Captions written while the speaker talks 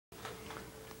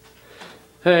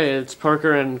Hey, it's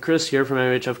Parker and Chris here from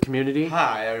MHF Community.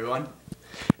 Hi everyone.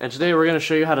 And today we're going to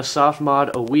show you how to soft mod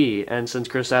a Wii. And since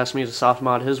Chris asked me to soft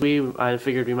mod his Wii, I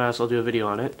figured we might as well do a video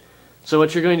on it. So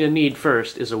what you're going to need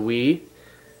first is a Wii.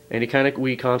 Any kind of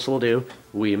Wii console will do.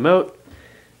 Wiimote,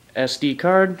 SD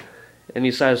card,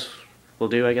 any size will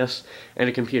do, I guess, and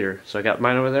a computer. So I got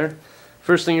mine over there.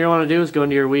 First thing you're going to want to do is go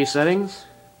into your Wii settings.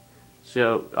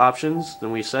 So options,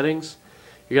 then Wii settings.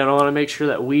 You're going to want to make sure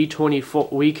that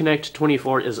Wii Connect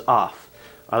 24 is off.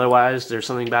 Otherwise, there's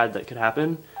something bad that could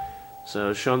happen.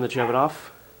 So show them that you have it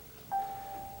off.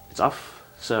 It's off.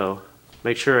 So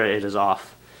make sure it is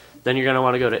off. Then you're going to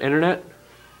want to go to Internet.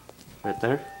 Right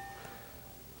there.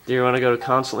 Then you're going to go to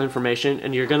console information,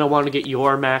 and you're going to want to get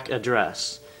your MAC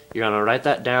address. You're going to write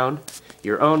that down,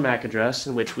 your own MAC address,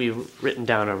 in which we've written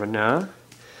down over now.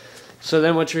 So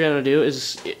then what you're going to do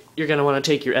is you're going to want to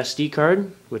take your SD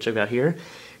card, which I've got here.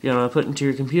 You're going to put into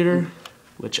your computer,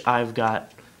 which I've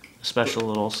got a special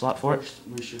little slot for it.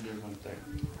 We should do one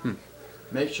thing.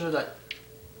 Make sure that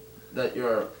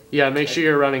you're... Yeah, make sure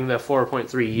you're running the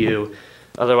 4.3U,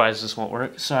 otherwise this won't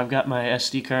work. So I've got my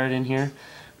SD card in here.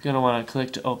 I'm going to want to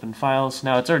click to open files.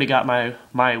 Now it's already got my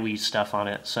Wii stuff on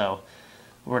it, so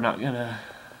we're not going to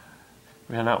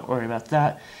worry about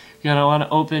that. You're going to want to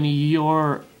open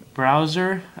your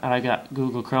browser, and I got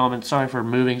Google Chrome, and sorry for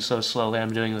moving so slowly,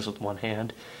 I'm doing this with one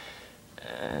hand.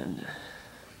 And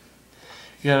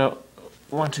you're going to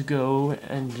want to go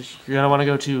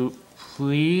to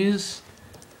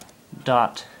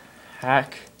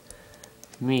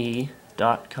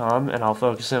please.hackme.com, and I'll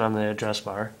focus in on the address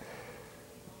bar.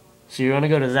 So you're going to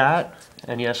go to that,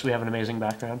 and yes, we have an amazing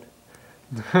background.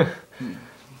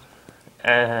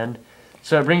 And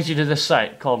so it brings you to this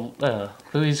site called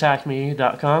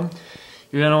pleasehackme.com.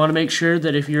 You're going to want to make sure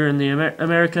that if you're in the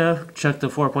America, check the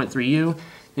 4.3U.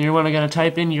 Then you're going to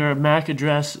type in your MAC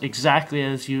address exactly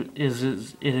as it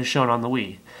is shown on the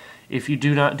Wii. If you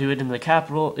do not do it in the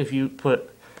capital, if you put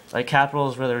like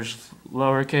capitals where there's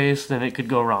lowercase, then it could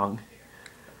go wrong.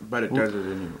 But it does it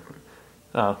anyway.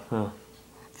 Oh, well.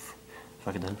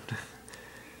 Fuck it then.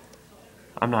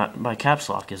 My caps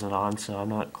lock isn't on, so I'm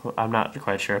not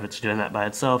quite sure if it's doing that by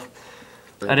itself.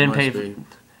 I didn't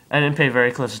pay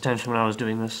very close attention when I was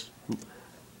doing this.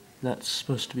 That's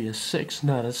supposed to be a 6,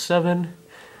 not a 7.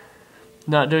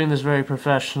 Not doing this very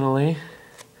professionally,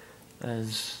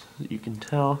 as you can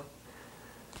tell.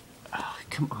 Oh,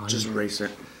 come on. Just erase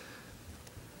it.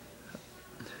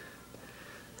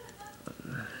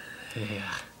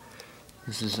 Yeah.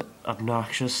 This is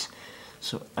obnoxious.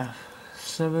 So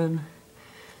F7.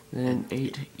 Then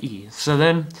 8E. So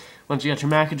then, once you got your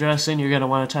MAC address in, you're going to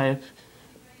want to type,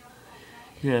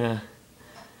 you're going to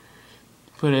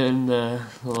put in the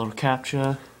little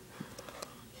captcha.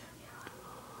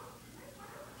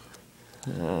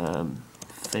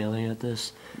 Failing at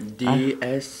this.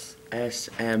 DSSMIT.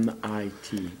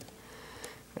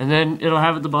 And then it'll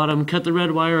have at the bottom, cut the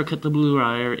red wire or cut the blue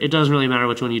wire. It doesn't really matter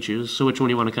which one you choose, so which one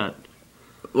you want to cut?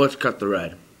 Let's cut the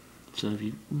red. So if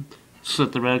you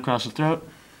slit the red across the throat.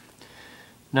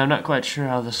 Now I'm not quite sure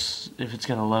how if it's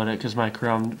going to load it, because my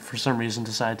Chrome for some reason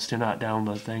decides to not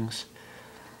download things.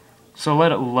 So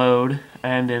let it load,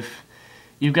 and if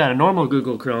you've got a normal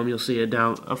Google Chrome, you'll see a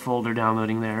folder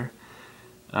downloading there.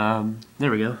 There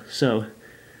we go. So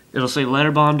it'll say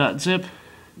letterbomb.zip.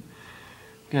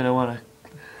 Gonna want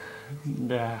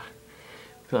to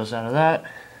close out of that.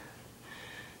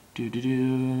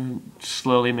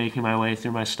 Slowly making my way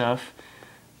through my stuff.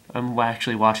 I'm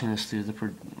actually watching this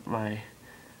through my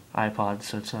iPod,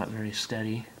 so it's not very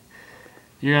steady.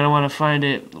 You're going to want to find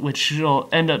it, which will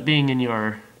end up being in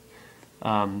your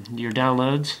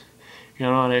downloads. You're going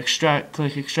to want to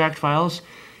click extract files.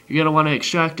 You're going to want to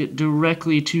extract it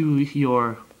directly to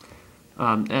your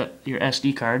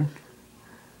SD card.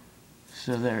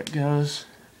 So there it goes.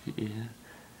 Yeah.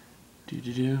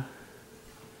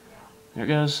 There it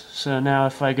goes. So now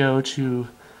if I go to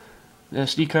the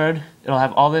SD card, it'll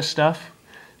have all this stuff.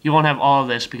 You won't have all of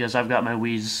this because I've got my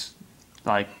Wii's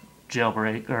like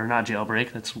jailbreak, or not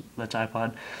jailbreak, that's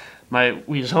iPod. My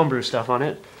Wii's Homebrew stuff on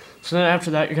it. So then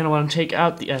after that, you're going to want to take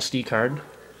out the SD card.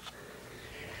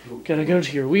 You're going to go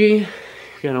to your Wii. You're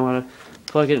going to want to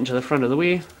plug it into the front of the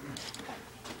Wii.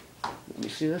 Let me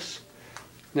see this.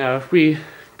 Now if we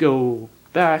go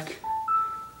back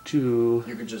to...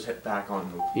 You could just hit back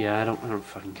on the... Yeah, I don't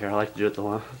fucking care. I like to do it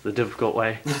the difficult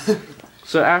way.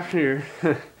 So after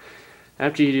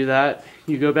you do that,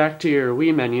 you go back to your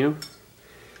Wii menu,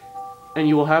 and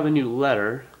you will have a new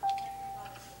letter.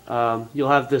 You'll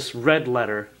have this red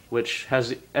letter, which has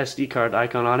the SD card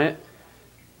icon on it.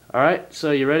 Alright, so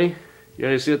you ready? You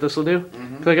ready to see what this will do?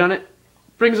 Click on it.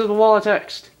 brings up a wall of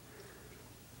text.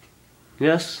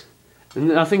 Yes, and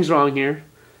nothing's wrong here.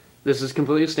 This is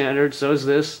completely standard, so is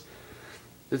this.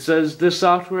 It says this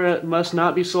software must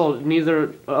not be sold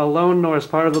neither alone nor as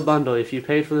part of a bundle. If you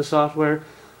paid for the software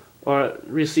or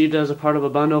received as a part of a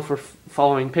bundle for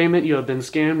following payment, you have been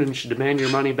scammed and should demand your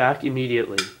money back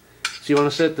immediately. So you want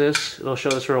to set this, it'll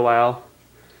show this for a while,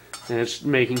 and it's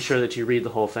making sure that you read the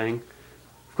whole thing.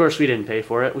 Of course we didn't pay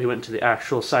for it, we went to the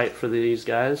actual site for these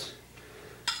guys.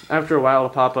 After a while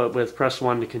it'll pop up with press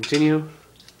 1 to continue.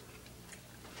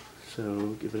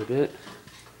 So give it a bit.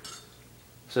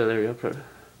 So there we go.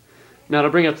 Now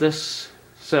it'll bring up this,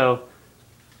 so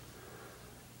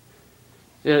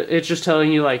it's just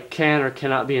telling you like can or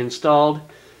cannot be installed.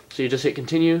 So you just hit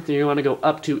continue, then you want to go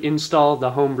up to install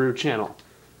the Homebrew channel.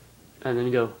 And then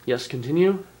you go yes,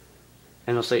 continue,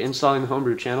 and it'll say installing the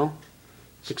Homebrew channel,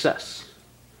 success.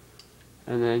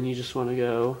 And then you just want to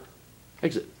go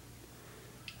exit.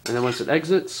 And then once it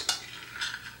exits,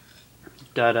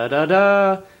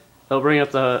 it'll bring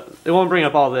up it won't bring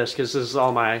up all this because this is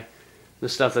all the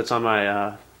stuff that's on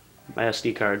my my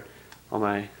SD card, all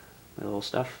my little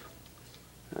stuff.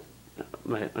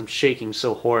 I'm shaking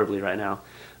so horribly right now.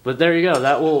 But there you go,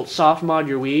 that will soft mod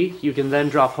your Wii. You can then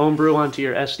drop Homebrew onto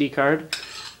your SD card.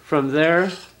 From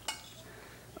there,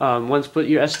 once put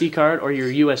your SD card or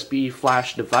your USB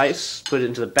flash device, put it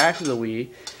into the back of the Wii,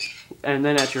 and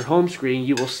then at your home screen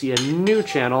you will see a new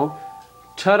channel.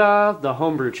 Ta-da! The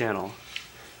Homebrew channel.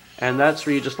 And that's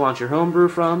where you just launch your Homebrew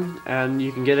from, and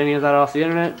you can get any of that off the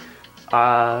internet.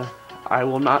 I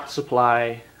will not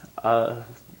supply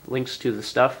links to the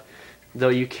stuff, though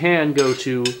you can go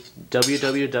to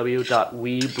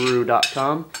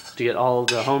www.wiibrew.com to get all of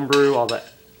the Homebrew, all the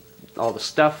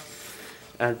stuff.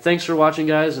 And thanks for watching,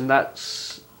 guys, and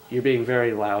you're being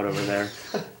very loud over there.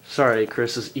 Sorry,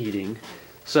 Chris is eating.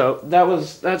 So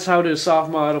that's how to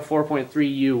soft mod a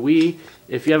 4.3U Wii.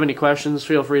 If you have any questions,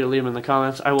 feel free to leave them in the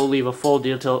comments. I will leave a full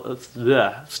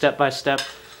step-by-step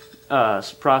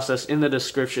process in the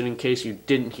description in case you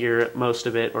didn't hear most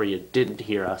of it or you didn't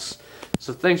hear us.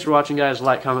 So thanks for watching, guys.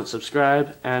 Like, comment,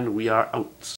 subscribe, and we are out.